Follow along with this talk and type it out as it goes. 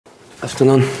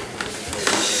Afternoon.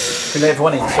 Can let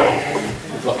everyone in? Sorry.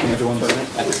 Blocking everyone's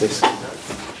access.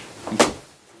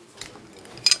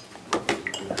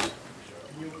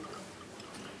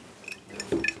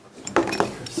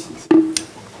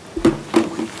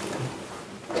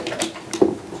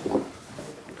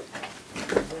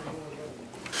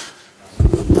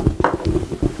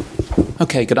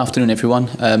 Okay, good afternoon everyone.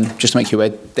 Just to make you aware,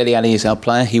 Dele Alli is our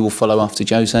player. He will follow after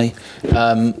Jose.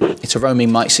 It's a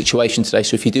roaming mic situation today,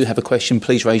 so if you do have a question,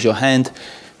 please raise your hand.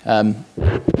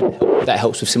 That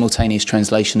helps with simultaneous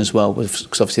translation as well,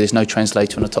 because obviously there's no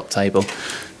translator on the top table.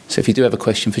 So if you do have a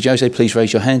question for Jose, please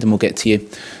raise your hand and we'll get to you.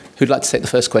 Who'd like to take the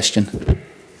first question?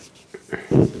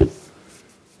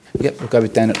 Yep, we'll go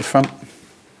with Dan at the front.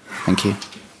 Thank you.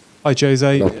 Hi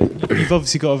Jose, you've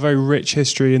obviously got a very rich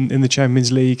history in the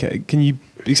Champions League. Can you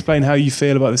explain how you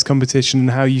feel about this competition and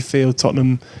how you feel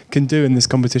Tottenham can do in this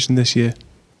competition this year?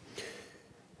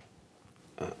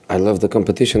 I love the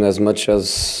competition as much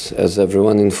as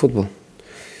everyone in football.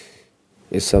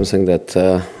 It's something that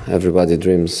everybody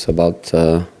dreams about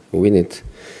winning it.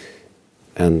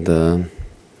 And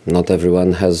not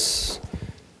everyone has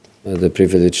the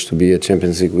privilege to be a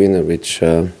Champions League winner, which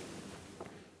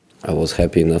I was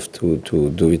happy enough to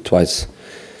do it twice.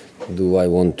 Do I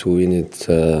want to win it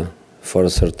for a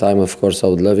third time? Of course, I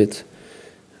would love it.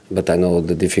 But I know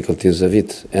the difficulties of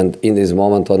it. And in this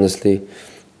moment, honestly,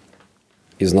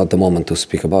 is not the moment to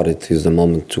speak about it. It's the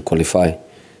moment to qualify.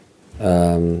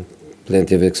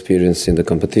 Plenty of experience in the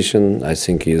competition. I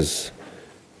think is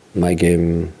my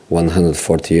game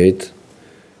 148.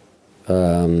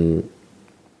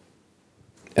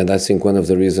 And I think one of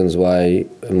the reasons why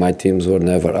my teams were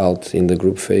never out in the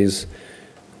group phase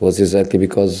was exactly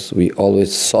because we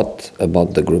always thought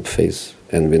about the group phase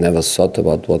and we never thought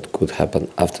about what could happen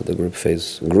after the group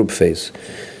phase. Group phase,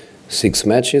 6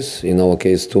 matches, in our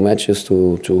case 2 matches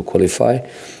to qualify,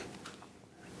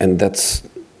 and that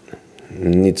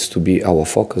needs to be our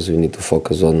focus. We need to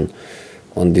focus on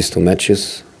these 2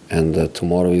 matches, and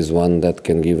tomorrow is one that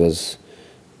can give us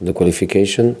the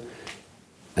qualification.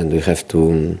 And we have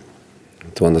to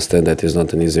understand that it's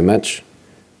not an easy match.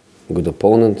 Good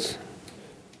opponent,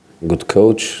 good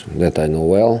coach that I know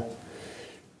well.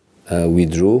 We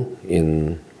drew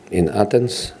in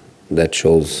Athens. That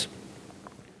shows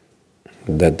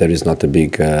that there is not a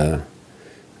big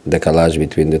decalage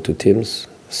between the 2 teams.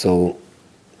 So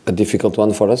a difficult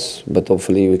one for us, but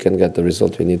hopefully we can get the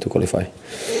result we need to qualify.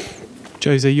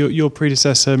 Jose, your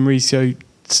predecessor Mourinho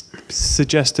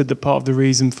suggested that part of the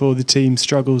reason for the team's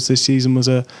struggles this season was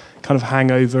a kind of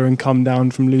hangover and come down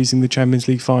from losing the Champions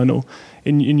League final.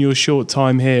 In your short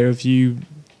time here, have you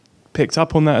picked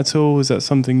up on that at all? Is that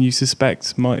something you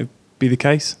suspect might be the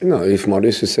case? No, if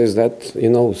Mauricio says that, he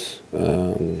knows.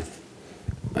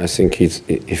 I think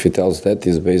if he tells that,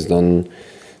 it's based on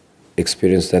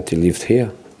experience that he lived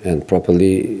here, and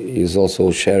probably he's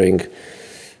also sharing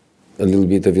a little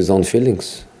bit of his own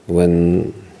feelings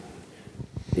when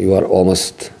you are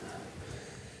almost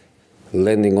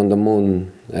landing on the moon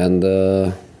and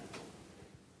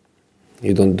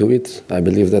you don't do it. I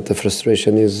believe that the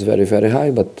frustration is very, very high,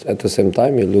 but at the same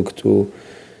time you look to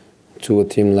a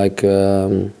team like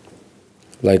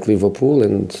Liverpool,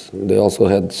 and they also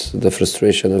had the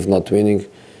frustration of not winning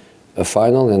a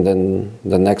final, and then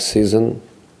the next season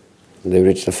they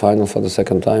reach the final for the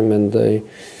second time and they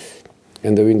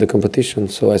win the competition.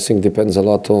 So I think it depends a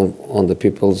lot on the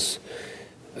people's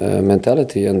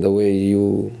mentality and the way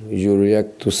you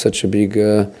react to such a big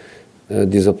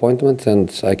disappointment. And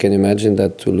I can imagine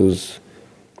that to lose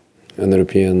an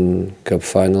European Cup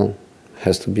final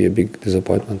has to be a big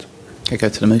disappointment. Okay, go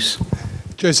to the Moose.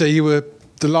 Jose, you were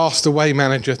the last away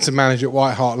manager to manage at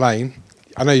White Hart Lane.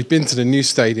 I know you've been to the new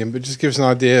stadium, but just give us an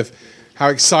idea of how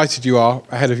excited you are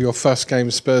ahead of your first game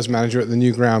as Spurs manager at the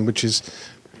new ground, which is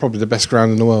probably the best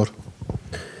ground in the world.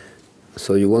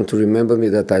 So you want to remember me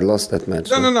that I lost that match?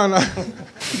 No.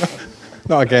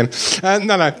 Not again.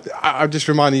 No. I'm just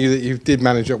reminding you that you did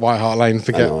manage at White Hart Lane.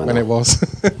 Forget when it was.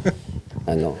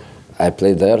 I know. I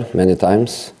played there many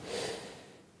times.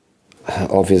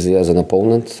 Obviously as an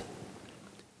opponent.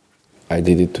 I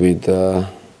did it with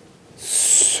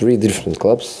 3 different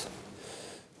clubs.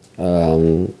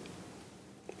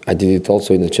 I did it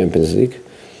also in the Champions League.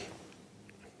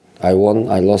 I won,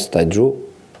 I lost, I drew.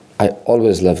 I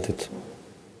always loved it.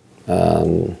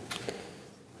 There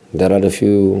are a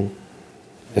few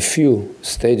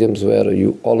stadiums where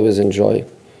you always enjoy.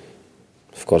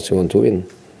 Of course, you want to win,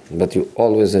 but you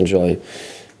always enjoy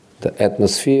the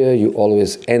atmosphere. You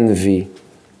always envy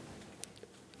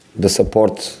the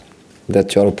support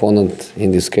that your opponent,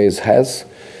 in this case, has.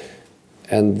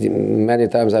 And many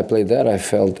times I played there, I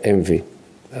felt envy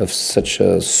of such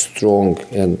a strong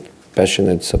and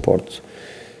passionate support.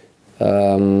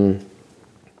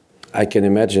 I can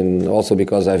imagine also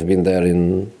because I've been there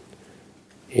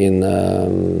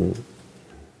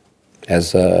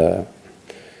as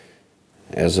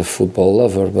a football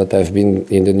lover, but I've been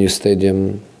in the new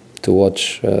stadium to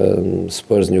watch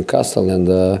Spurs Newcastle, and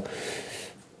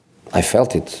I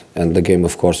felt it. And the game,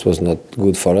 of course, was not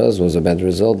good for us, was a bad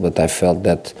result, but I felt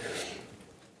that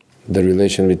the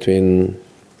relation between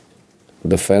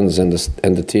the fans and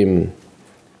the team,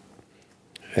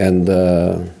 and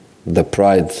the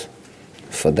pride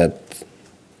for that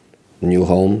new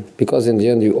home, because in the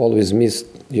end you always miss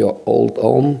your old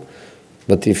home,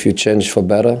 but if you change for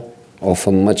better or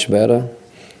for much better,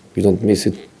 you don't miss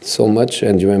it so much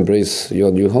and you embrace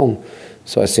your new home.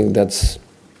 So I think that's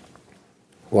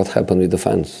what happened with the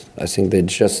fans. I think they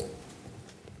just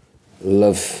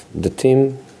love the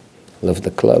team, love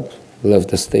the club, love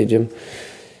the stadium,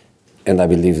 and I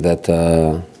believe that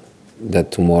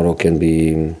that tomorrow can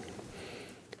be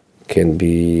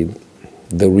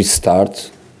the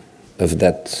restart of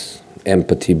that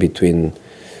empathy between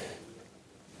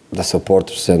the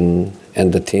supporters and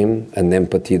the team, an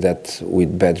empathy that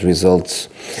with bad results,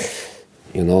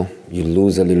 you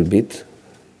lose a little bit.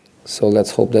 So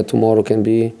let's hope that tomorrow can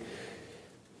be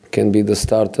the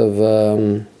start of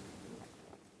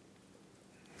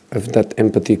that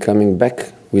empathy coming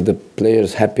back, with the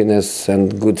players' happiness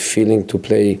and good feeling to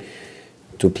play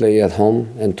at home,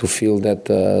 and to feel that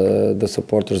the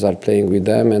supporters are playing with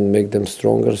them and make them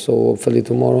stronger. So hopefully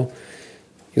tomorrow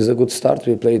is a good start.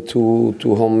 We play two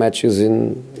home matches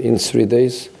in 3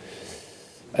 days.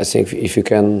 I think if you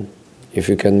can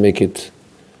make it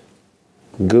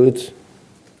good,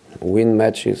 win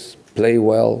matches, play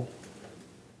well,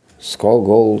 score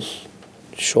goals,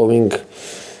 showing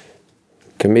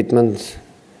commitment,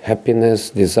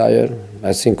 happiness, desire,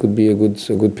 I think could be a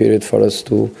good period for us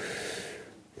to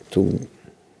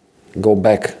go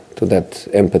back to that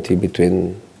empathy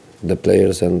between the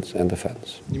players and the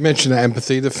fans. You mentioned that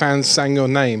empathy. The fans sang your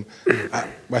name at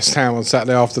West Ham on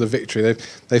Saturday after the victory.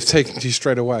 They've taken to you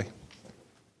straight away.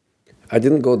 I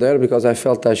didn't go there because I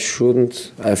felt I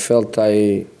shouldn't. I felt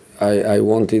I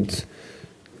wanted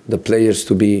the players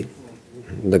to be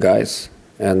the guys,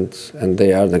 and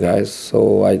they are the guys.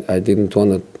 So I didn't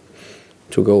want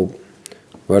to go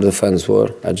where the fans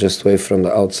were. I just waved from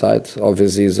the outside.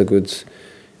 Obviously, it's a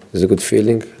good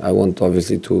feeling. I want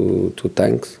obviously to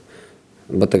thank,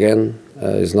 but again,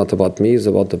 it's not about me. It's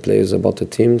about the players, about the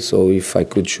team. So if I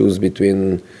could choose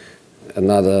between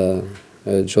another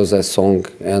Jose song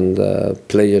and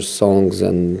players' songs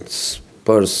and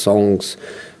Spurs songs,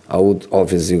 I would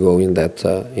obviously go in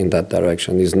that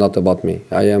direction. It's not about me.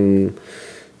 I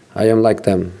am like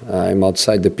them. I'm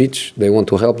outside the pitch. They want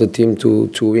to help the team to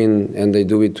win, and they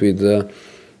do it with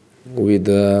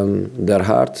their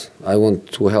heart. I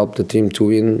want to help the team to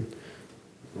win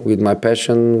with my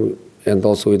passion and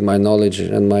also with my knowledge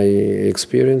and my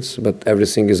experience. But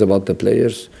everything is about the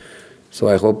players. So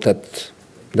I hope that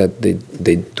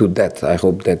they do that. I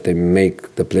hope that they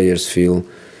make the players feel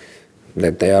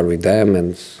that they are with them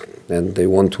and they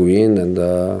want to win. And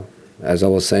as I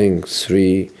was saying,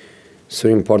 three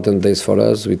important days for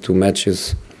us with 2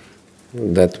 matches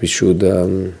that we should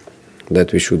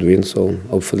win. So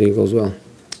hopefully it goes well.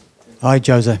 Hi,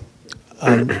 Jose.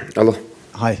 Hello.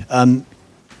 Hi.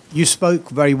 You spoke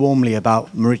very warmly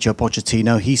about Mauricio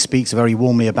Pochettino. He speaks very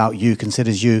warmly about you,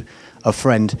 considers you a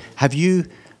friend. Have you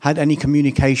had any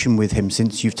communication with him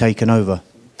since you've taken over?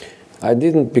 I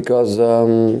didn't because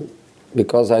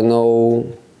I know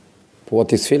what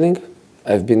he's feeling.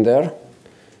 I've been there.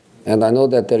 And I know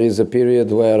that there is a period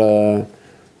where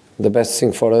the best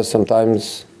thing for us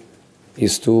sometimes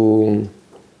is to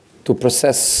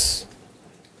process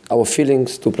our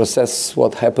feelings, to process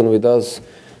what happened with us,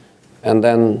 and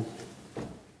then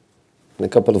in a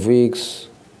couple of weeks,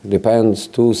 depends,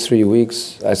 2-3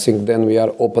 weeks, I think then we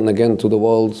are open again to the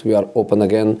world. We are open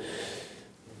again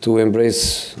to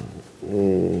embrace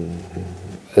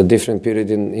a different period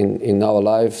in our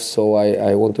life. So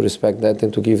I want to respect that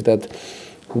and to give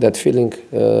that feeling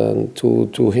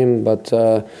to him. But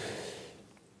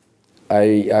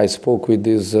I spoke with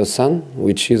his son,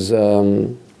 which is a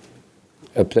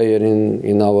player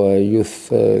in our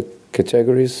youth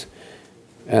categories,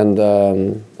 and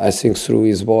I think through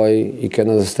his boy he can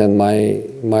understand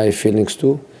my feelings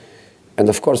too. And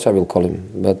of course I will call him,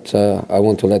 but I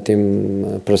want to let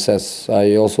him process.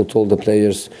 I also told the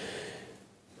players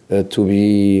to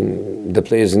be the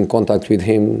players in contact with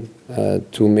him,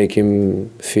 to make him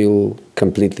feel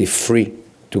completely free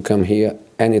to come here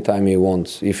anytime he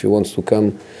wants. If he wants to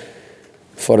come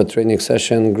for a training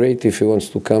session, great. If he wants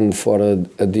to come for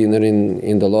a dinner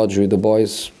in the lodge with the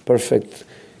boys, perfect.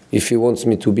 If he wants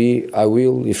me to be, I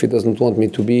will. If he doesn't want me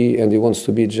to be and he wants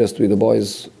to be just with the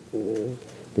boys,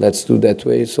 let's do that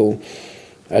way. So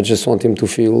I just want him to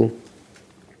feel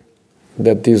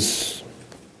that this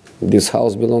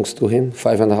house belongs to him.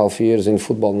 5.5 years in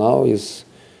football now is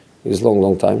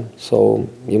long time. So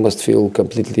he must feel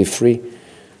completely free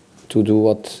to do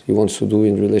what he wants to do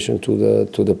in relation to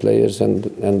the players and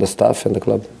the staff and the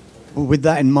club. With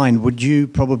that in mind, would you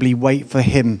probably wait for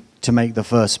him to make the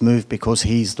first move because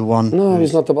he's the one? No,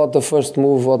 it's not about the first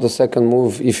move or the second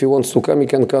move. If he wants to come, he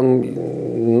can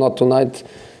come. Not tonight,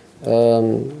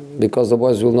 because the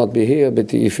boys will not be here.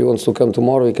 But if he wants to come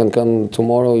tomorrow, he can come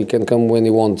tomorrow. He can come when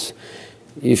he wants.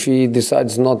 If he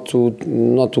decides not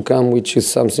to come, which is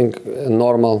something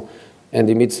normal, and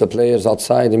he meets the players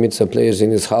outside, he meets the players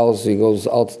in his house, he goes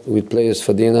out with players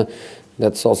for dinner,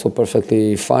 that's also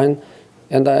perfectly fine.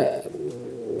 And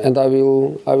I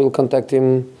will contact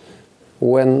him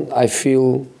when I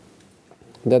feel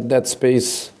that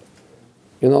space,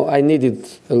 I needed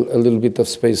a little bit of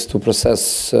space to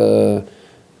process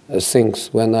things.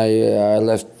 When I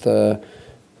left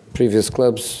previous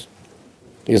clubs,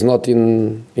 it's not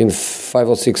in 5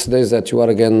 or 6 days that you are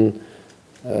again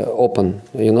open.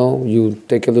 You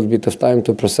take a little bit of time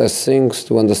to process things,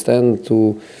 to understand,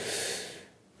 to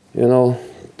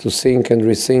think and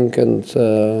rethink and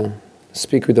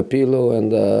speak with a pillow.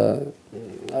 And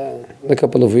in a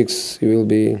couple of weeks, he will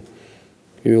be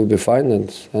fine,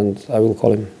 and I will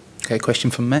call him. Okay,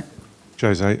 question from Matt.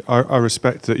 Jose, I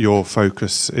respect that your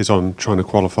focus is on trying to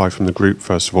qualify from the group,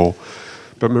 first of all.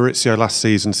 But Maurizio last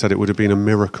season said it would have been a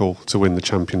miracle to win the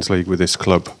Champions League with this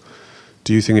club.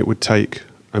 Do you think it would take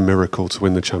a miracle to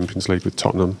win the Champions League with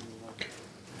Tottenham?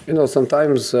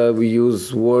 Sometimes we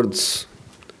use words.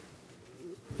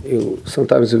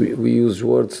 Sometimes we use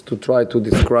words to try to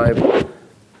describe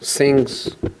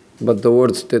things, but the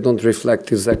words, they don't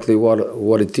reflect exactly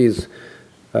what it is.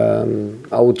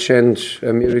 I would change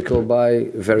a miracle by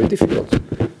very difficult.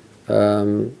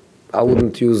 I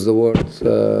wouldn't use the word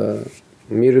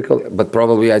miracle, but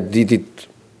probably I did it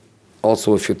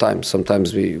also a few times.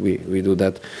 Sometimes we do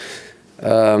that.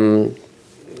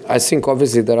 I think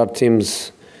obviously there are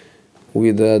teams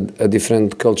with a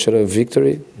different culture of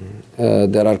victory.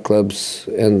 There are clubs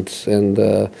and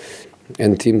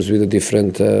teams with a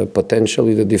different potential,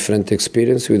 with a different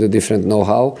experience, with a different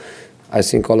know-how. I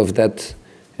think all of that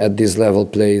at this level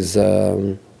plays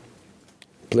a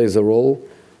role.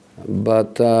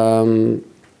 But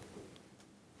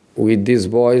with these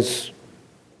boys,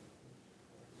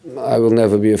 I will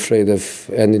never be afraid of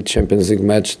any Champions League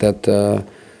match that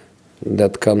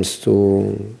comes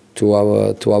to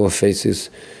our faces.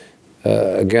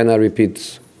 Again, I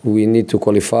repeat, we need to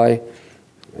qualify.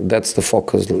 That's the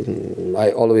focus.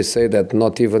 I always say that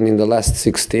not even in the last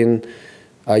 16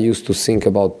 I used to think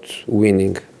about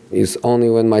winning. It's only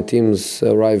when my teams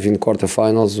arrive in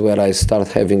quarterfinals where I start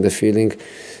having the feeling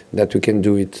that we can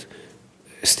do it.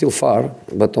 Still far,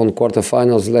 but on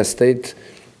quarterfinals, last 8,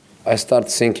 I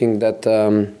start thinking that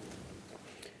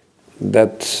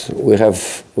we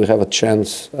have a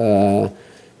chance.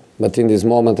 But in this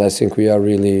moment, I think we are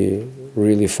really,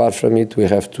 really far from it. We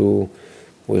have to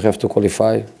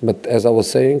qualify. But as I was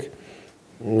saying,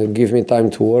 give me time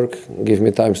to work, give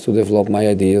me time to develop my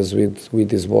ideas with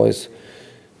these boys,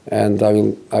 and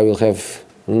I will have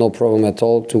no problem at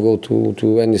all to go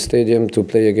to any stadium to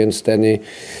play against any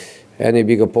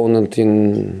big opponent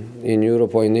in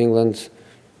Europe or in England,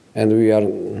 and we are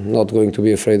not going to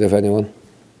be afraid of anyone.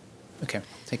 Okay,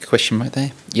 take a question right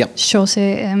there. Yep.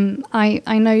 Jose,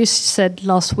 I know you said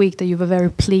last week that you were very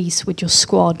pleased with your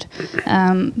squad,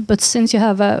 but since you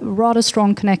have a rather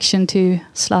strong connection to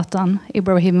Zlatan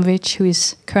Ibrahimovic, who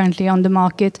is currently on the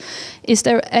market, is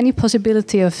there any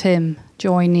possibility of him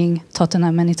joining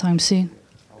Tottenham anytime soon?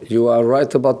 You are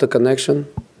right about the connection.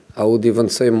 I would even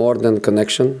say more than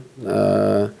connection.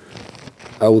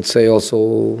 I would say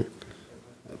also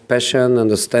passion,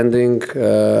 understanding.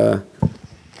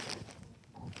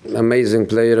 Amazing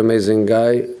player, amazing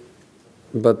guy,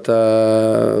 but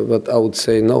I would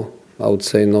say no. I would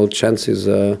say no chances.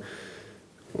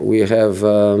 We have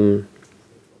the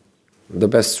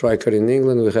best striker in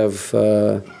England. We have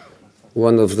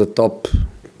one of the top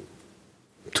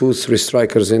 2-3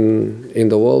 strikers in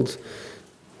the world.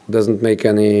 Doesn't make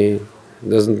any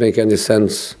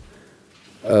sense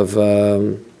of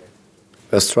a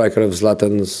striker of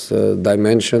Zlatan's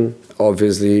dimension.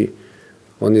 Obviously,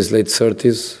 on his late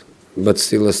 30s, but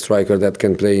still a striker that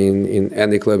can play in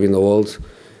any club in the world.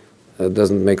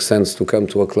 doesn't make sense to come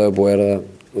to a club where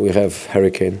we have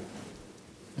Hurricane.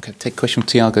 Okay, take a question from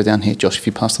Tiago down here. Josh, if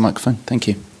you pass the microphone. Thank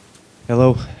you.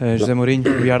 Hello, Jose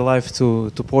Mourinho. We are live to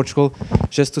Portugal.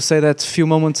 Just to say that a few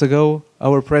moments ago,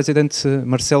 our president,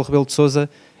 Marcelo Rebelo de Sousa,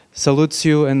 salutes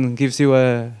you and gives you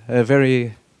a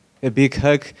big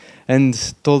hug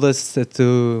and told us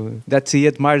that he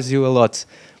admires you a lot.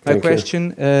 My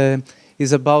question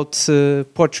is about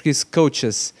Portuguese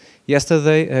coaches.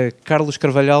 Yesterday, Carlos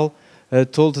Carvalhal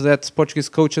told that Portuguese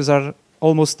coaches are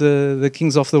almost the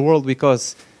kings of the world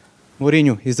because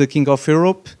Mourinho is the king of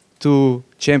Europe, 2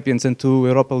 champions and 2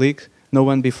 Europa League. No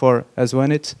one before has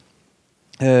won it.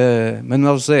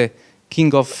 Manuel José,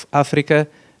 king of Africa,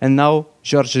 and now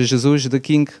Jorge Jesus, the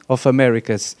king of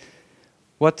Americas.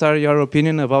 What are your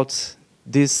opinion about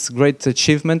this great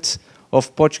achievement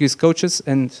of Portuguese coaches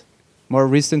and more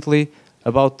recently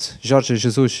about Jorge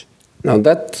Jesus? Now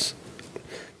that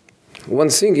one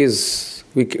thing is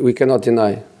we cannot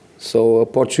deny. So a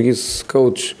Portuguese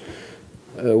coach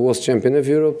was champion of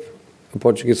Europe, a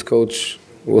Portuguese coach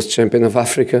was champion of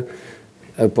Africa,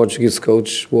 a Portuguese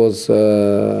coach was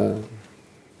an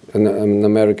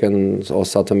American or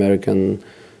South American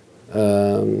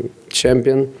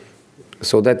champion.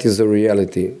 So that is the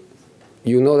reality.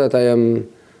 You know that I am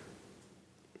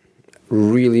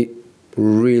really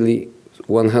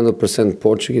 100%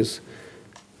 Portuguese,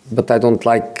 but I don't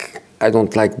like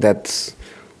that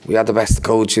we are the best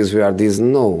coaches, we are this.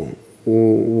 No.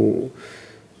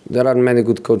 There are many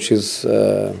good coaches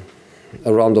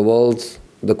around the world.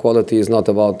 The quality is not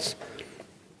about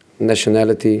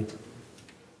nationality,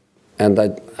 and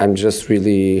I'm just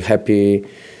really happy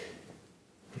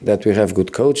that we have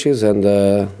good coaches, and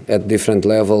at different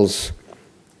levels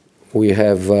we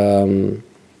have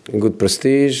good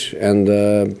prestige, and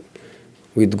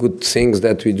with good things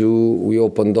that we do, we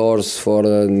open doors for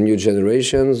new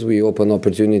generations, we open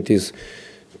opportunities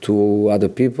to other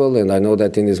people, and I know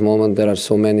that in this moment there are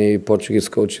so many Portuguese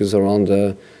coaches around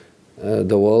the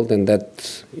world, and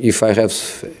that if I have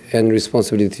any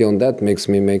responsibility on that makes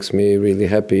me really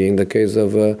happy. In the case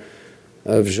of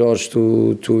Jorge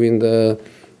to win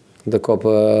the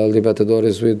Copa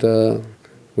Libertadores with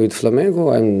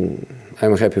Flamengo,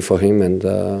 I'm happy for him, and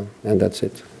that's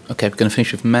it. Okay, we're going to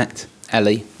finish with Matt.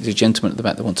 Ali, there's a gentleman at the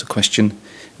back that wants a question.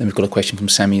 Then we've got a question from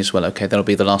Sammy as well. Okay, that'll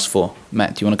be the last 4.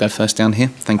 Matt, do you want to go first down here?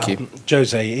 Thank you.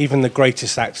 Jose, even the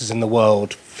greatest actors in the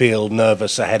world feel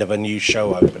nervous ahead of a new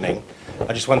show opening.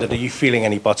 I just wondered, are you feeling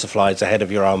any butterflies ahead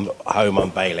of your home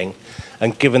unveiling?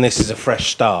 And given this is a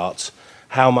fresh start,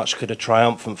 how much could a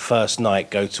triumphant first night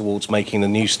go towards making the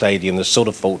new stadium the sort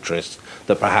of fortress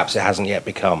that perhaps it hasn't yet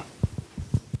become?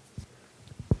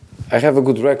 I have a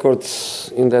good record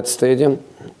in that stadium.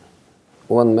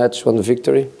 1 match, 1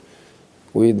 victory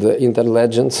with the Inter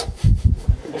legends,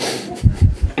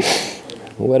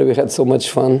 where we had so much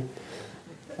fun.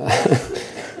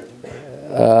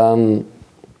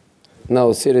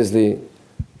 No, seriously,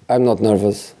 I'm not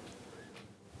nervous.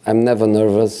 I'm never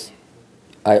nervous.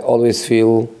 I always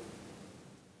feel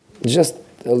just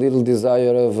a little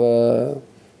desire of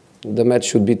the match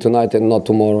should be tonight and not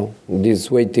tomorrow. This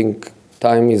waiting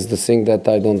time is the thing that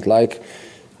I don't like.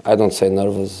 I don't say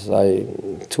nervous.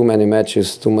 Too many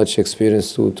matches, too much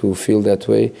experience to feel that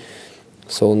way.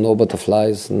 So no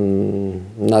butterflies,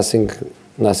 nothing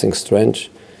strange.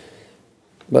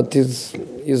 But it's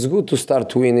good to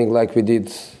start winning like we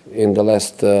did in the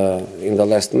last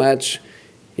match.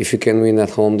 If you can win at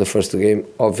home, the first game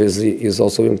obviously is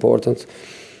also important.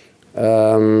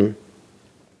 But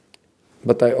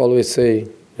I always say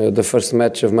the first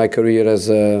match of my career as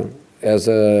a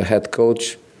head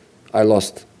coach, I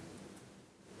lost.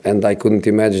 And I couldn't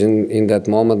imagine in that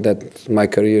moment that my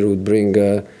career would bring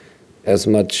as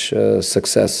much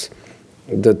success.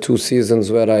 The 2 seasons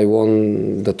where I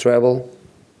won the treble,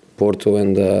 Porto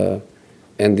and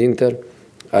Inter,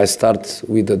 I start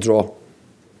with a draw,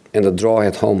 and a draw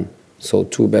at home. So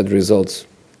 2 bad results,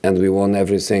 and we won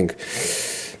everything.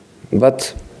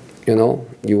 But, you know,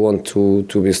 you want to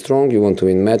be strong, you want to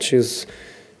win matches.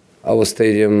 Our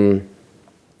stadium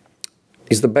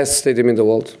is the best stadium in the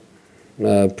world.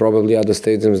 Probably other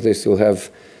stadiums, they still have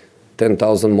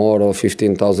 10,000 more or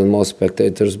 15,000 more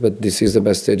spectators, but this is the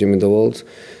best stadium in the world.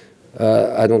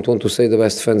 I don't want to say the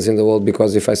best fans in the world,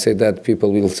 because if I say that,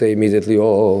 people will say immediately,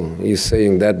 oh, he's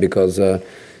saying that because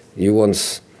he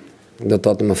wants the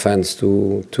Tottenham fans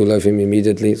to love him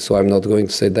immediately, so I'm not going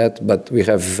to say that. But we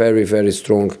have very, very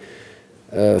strong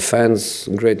fans,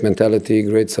 great mentality,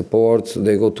 great support.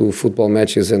 They go to football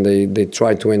matches and they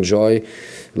try to enjoy,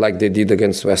 like they did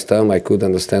against West Ham. I could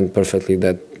understand perfectly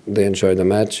that they enjoy the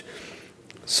match.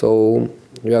 So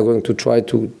We are going to try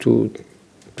to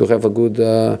have a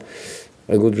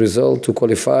good result, to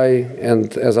qualify,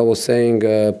 and as I was saying,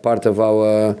 part of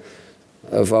our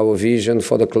vision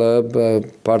for the club,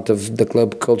 part of the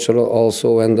club culture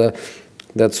also, and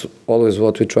that's always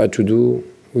what we try to do.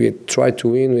 We try to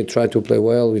win, we try to play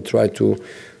well, we try to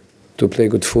play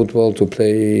good football, to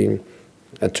play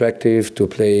attractive, to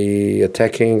play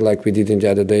attacking like we did in the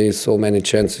other day, so many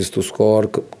chances to score,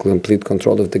 complete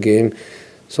control of the game.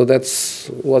 So that's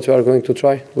what we are going to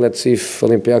try. Let's see if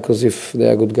Olympiacos, if they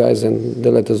are good guys, and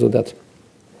they let us do that.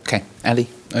 Okay, Ali,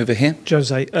 over here.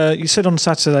 Jose, you said on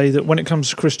Saturday that when it comes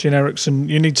to Christian Eriksen,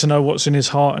 you need to know what's in his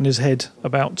heart and his head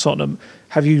about Tottenham.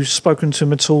 Have you spoken to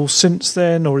him at all since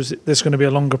then, or is this going to be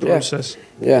a longer process?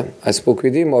 Yeah, I spoke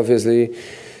with him. Obviously,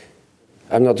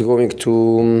 I'm not going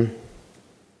to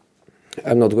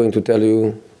tell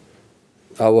you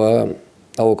our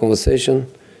conversation.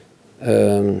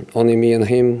 Only me and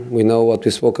him, we know what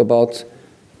we spoke about.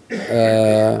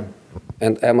 And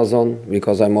Amazon,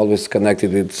 because I'm always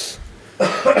connected with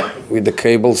the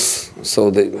cables,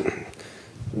 so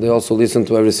they also listen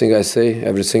to everything I say,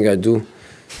 everything I do.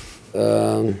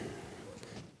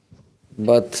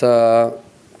 But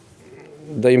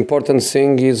the important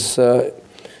thing is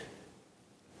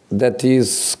that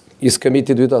he's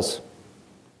committed with us.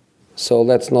 So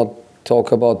let's not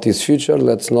talk about his future.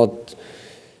 Let's not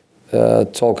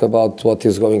talk about what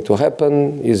is going to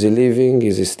happen. Is he leaving?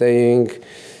 Is he staying?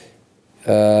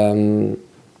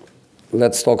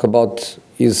 Let's talk about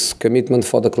his commitment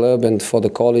for the club and for the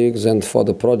colleagues and for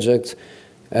the project,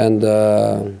 and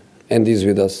he's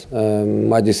with us.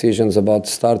 My decisions about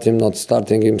starting, not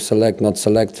starting him, select, not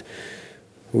select,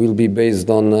 will be based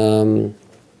on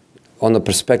a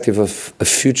perspective of a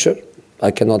future.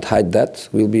 I cannot hide that.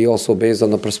 Will be also based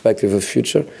on a perspective of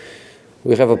future.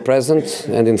 We have a present,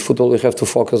 and in football we have to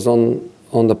focus on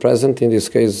the present, in this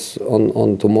case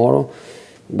on tomorrow.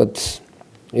 But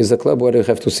it's a club where you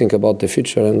have to think about the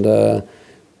future, and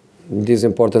these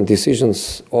important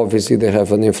decisions, obviously they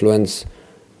have an influence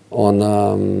on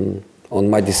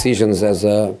my decisions as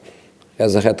a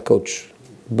head coach.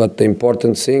 But the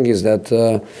important thing is that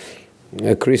a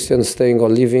Christian staying or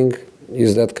leaving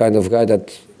is that kind of guy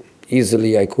that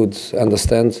easily I could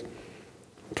understand.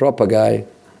 Proper guy,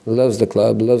 loves the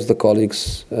club, loves the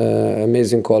colleagues,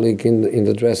 amazing colleague in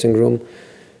the dressing room.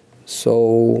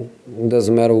 So it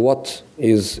doesn't matter what,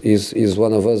 is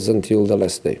one of us until the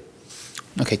last day.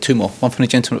 Okay, two more. One from the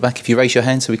gentleman at the back. If you raise your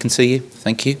hand so we can see you.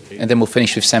 Thank you. And then we'll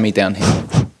finish with Sammy down here.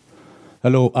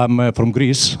 Hello, I'm from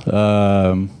Greece.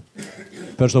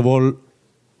 First of all,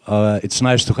 it's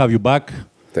nice to have you back.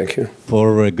 Thank you.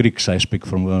 For Greeks, I speak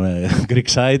from Greek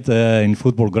side, in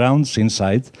football grounds,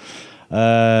 inside.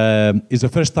 It's the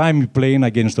first time you're playing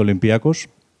against Olympiacos.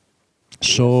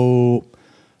 So,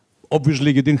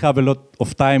 obviously, you didn't have a lot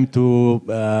of time to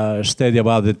study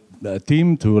about the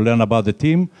team, to learn about the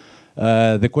team.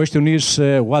 The question is,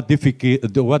 what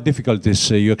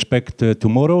difficulties you expect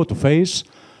tomorrow to face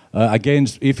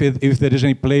against, if there is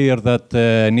any player that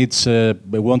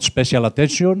wants special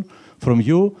attention from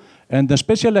you, and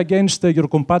especially against your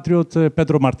compatriot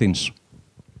Pedro Martins.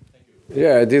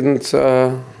 Yeah, I didn't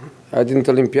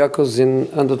Olympiacos in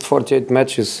 148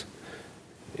 matches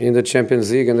in the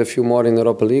Champions League and a few more in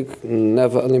Europa League.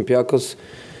 Never Olympiacos,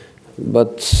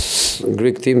 but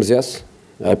Greek teams, yes.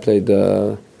 I played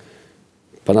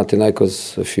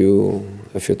Panathinaikos a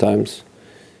few times.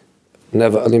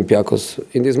 Never Olympiacos.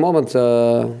 In this moment,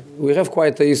 we have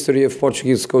quite a history of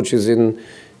Portuguese coaches in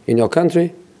your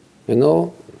country, you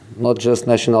know, not just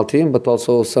national team, but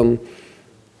also some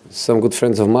good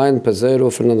friends of mine, Peseiro,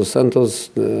 Fernando Santos,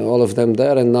 all of them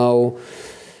there, and now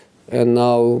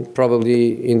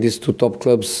probably in these two top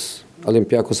clubs,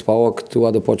 Olympiacos, PAOK, two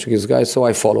other Portuguese guys. So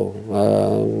I follow.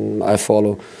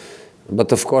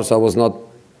 But of course, I was not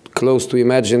close to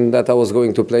imagine that I was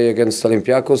going to play against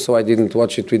Olympiacos, so I didn't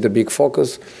watch it with a big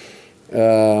focus.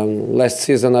 Last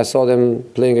season, I saw them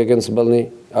playing against Burnley.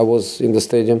 I was in the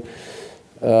stadium.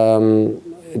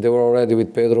 They were already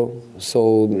with Pedro,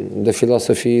 so the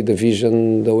philosophy, the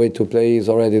vision, the way to play is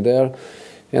already there.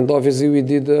 And obviously we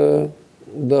did the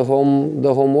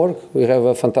homework. We have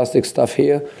a fantastic staff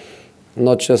here,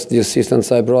 not just the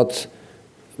assistants I brought,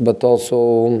 but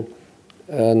also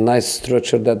a nice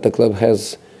structure that the club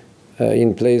has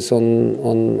in place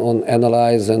on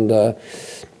analyze and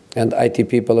IT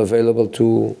people available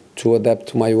to adapt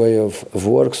to my way of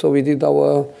work. So we did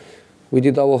our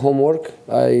homework.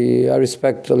 I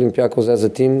respect Olympiacos as a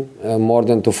team more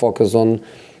than to focus on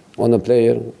a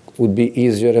player. It would be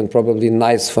easier and probably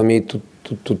nice for me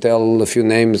to tell a few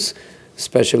names,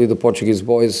 especially the Portuguese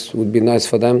boys. Would be nice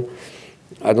for them.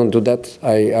 I don't do that.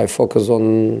 I focus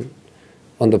on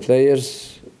the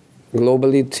players,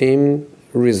 globally, team,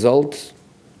 result.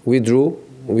 We drew.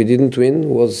 We didn't win.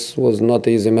 Was not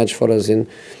an easy match for us in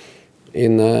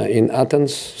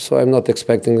Athens. So I'm not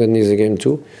expecting an easy game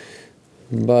too.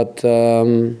 But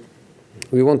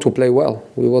we want to play well.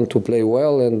 We want to play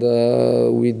well, and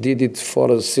we did it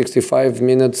for 65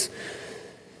 minutes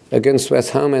against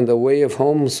West Ham and away of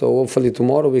home. So hopefully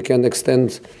tomorrow we can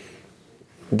extend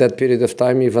that period of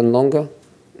time even longer.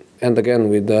 And again,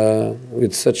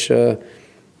 with such a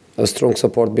strong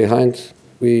support behind,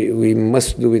 we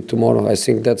must do it tomorrow. I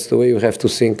think that's the way we have to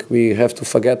think. We have to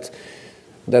forget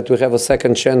that we have a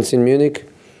second chance in Munich.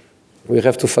 We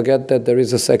have to forget that there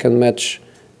is a second match,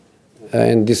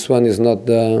 and this one is not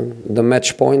the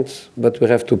match point, but we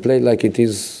have to play like it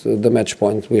is the match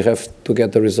point. We have to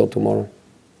get the result tomorrow.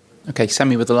 Okay,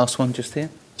 Sammy with the last one just here.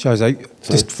 Jose,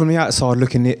 just from the outside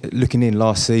looking in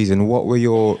last season, what were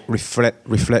your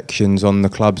reflections on the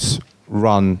club's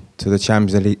run to the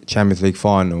Champions League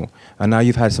final? I know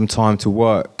you've had some time to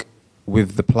work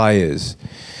with the players.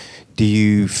 Do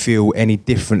you feel any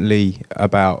differently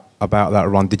about that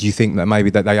run? Did you think that maybe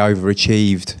that they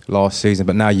overachieved last season,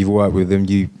 but now you've worked with them,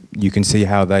 you can see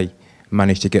how they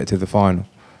managed to get to the final?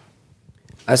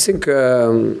 I think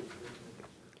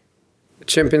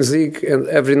Champions League and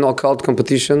every knockout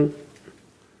competition,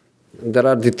 there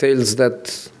are details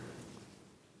that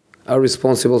are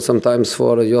responsible sometimes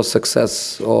for your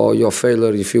success or your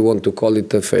failure, if you want to call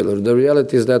it a failure. The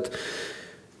reality is that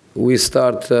we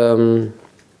start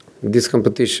this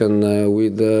competition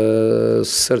with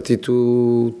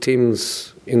 32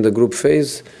 teams in the group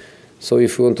phase. So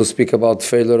if you want to speak about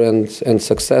failure and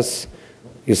success,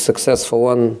 is success for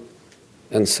one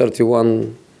and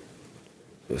 31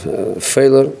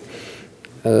 failure.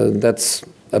 That's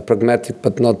a pragmatic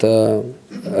but not a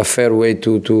fair way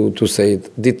to say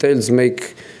it. Details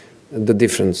make the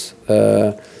difference.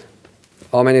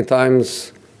 How many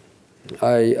times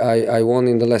I won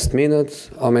in the last minute,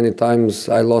 how many times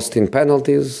I lost in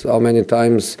penalties, how many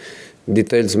times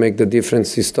details make the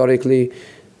difference historically.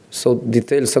 So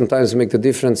details sometimes make the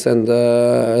difference, and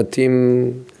a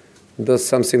team does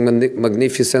something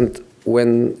magnificent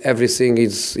when everything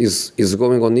is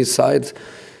going on its side,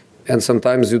 and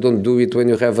sometimes you don't do it when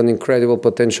you have an incredible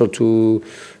potential to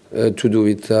do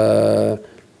it.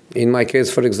 In my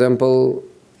case, for example,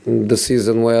 the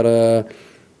season where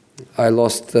I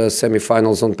lost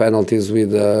semi-finals on penalties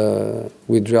with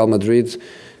Real Madrid,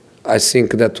 I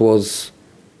think that was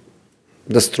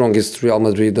the strongest Real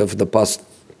Madrid of the past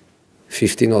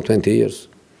 15 or 20 years.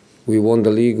 We won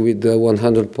the league with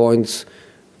 100 points.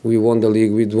 We won the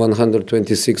league with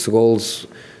 126 goals.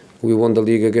 We won the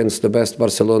league against the best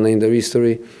Barcelona in their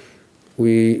history.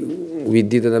 We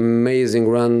did an amazing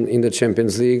run in the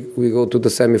Champions League. We go to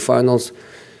the semi-finals.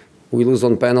 We lose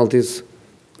on penalties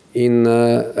in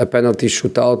a penalty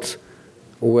shootout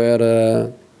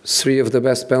where three of the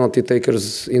best penalty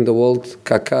takers in the world,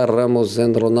 Kaká, Ramos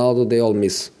and Ronaldo, they all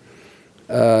miss.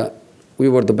 We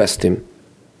were the best team.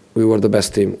 We were the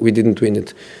best team. We didn't win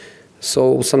it.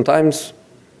 So sometimes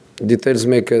details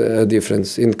make a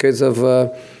difference. In case of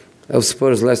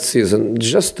Spurs last season,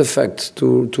 just the fact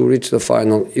to reach the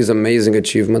final is an amazing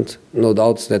achievement. No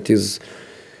doubt that is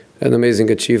an amazing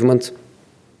achievement.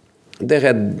 They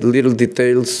had little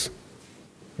details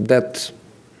that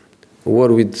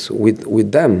were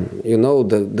with them. You know,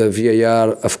 the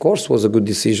VAR, of course, was a good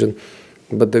decision,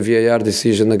 but the VAR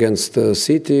decision against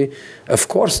City, of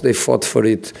course, they fought for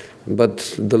it.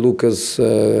 But the Lucas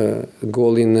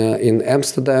goal in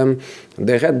Amsterdam,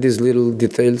 they had these little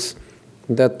details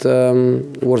that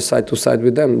were side to side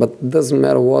with them. But it doesn't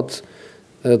matter what,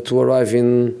 to arrive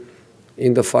in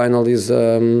the final is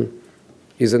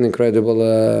an incredible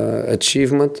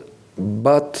achievement,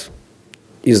 but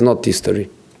is not history.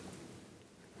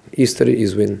 History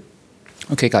is win.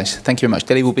 Okay, guys, thank you very much.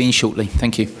 Dele will be in shortly.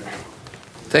 Thank you.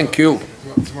 Thank you.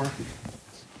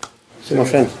 See my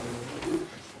friend.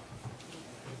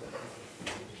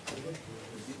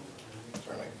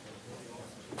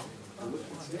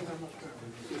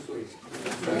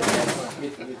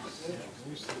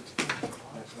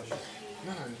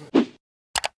 No.